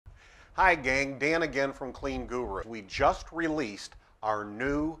Hi gang, Dan again from CleanGuru. We just released our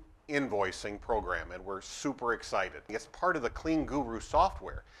new invoicing program and we're super excited. It's part of the CleanGuru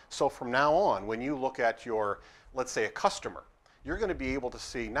software. So from now on, when you look at your, let's say a customer, you're going to be able to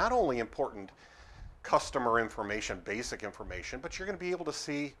see not only important customer information, basic information, but you're going to be able to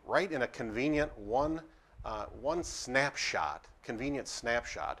see right in a convenient convenient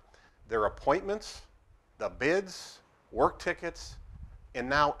snapshot, their appointments, the bids, work tickets, and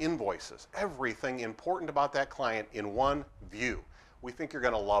now invoices. Everything important about that client in one view. We think you're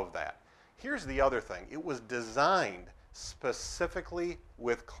going to love that. Here's the other thing. It was designed specifically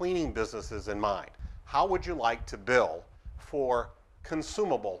with cleaning businesses in mind. How would you like to bill for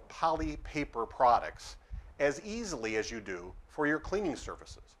consumable poly paper products as easily as you do for your cleaning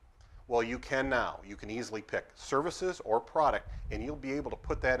services? Well, you can now. You can easily pick services or product and you'll be able to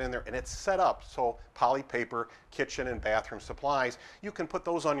put that in there, and it's set up so poly paper, kitchen and bathroom supplies, you can put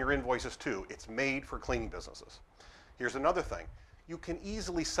those on your invoices too. It's made for cleaning businesses. Here's another thing. You can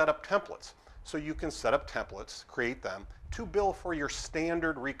easily set up templates. So you can set up templates, create them to bill for your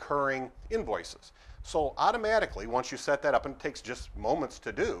standard recurring invoices. So automatically, once you set that up, and it takes just moments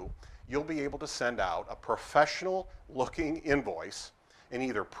to do, you'll be able to send out a professional looking invoice and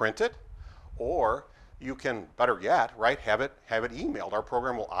either print it, or you can, better yet, right, have it emailed. Our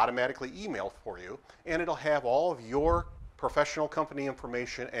program will automatically email for you, and it'll have all of your professional company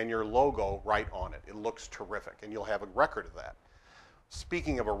information and your logo right on it. It looks terrific, and you'll have a record of that.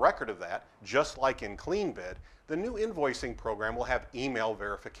 Speaking of a record of that, just like in CleanBid, the new invoicing program will have email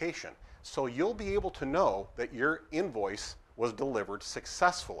verification. So you'll be able to know that your invoice was delivered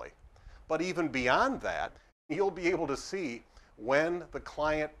successfully. But even beyond that, you'll be able to see when the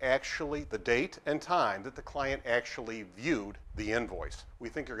client actually, the date and time that the client actually viewed the invoice. We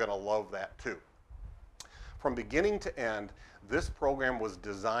think you're going to love that too. From beginning to end, this program was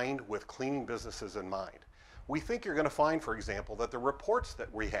designed with cleaning businesses in mind. We think you're going to find, for example, that the reports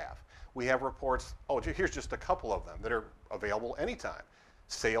that we have reports, here's just a couple of them that are available anytime.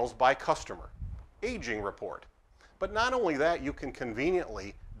 Sales by customer, aging report. But not only that, you can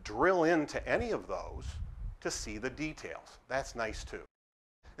conveniently drill into any of those to see the details. That's nice too.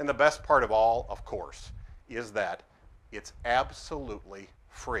 And the best part of all, of course, is that it's absolutely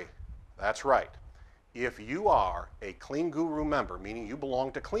free. That's right. If you are a CleanGuru member, meaning you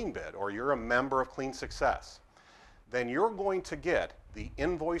belong to CleanBid or you're a member of CleanSucess, then you're going to get the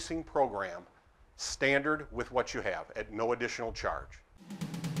invoicing program standard with what you have at no additional charge.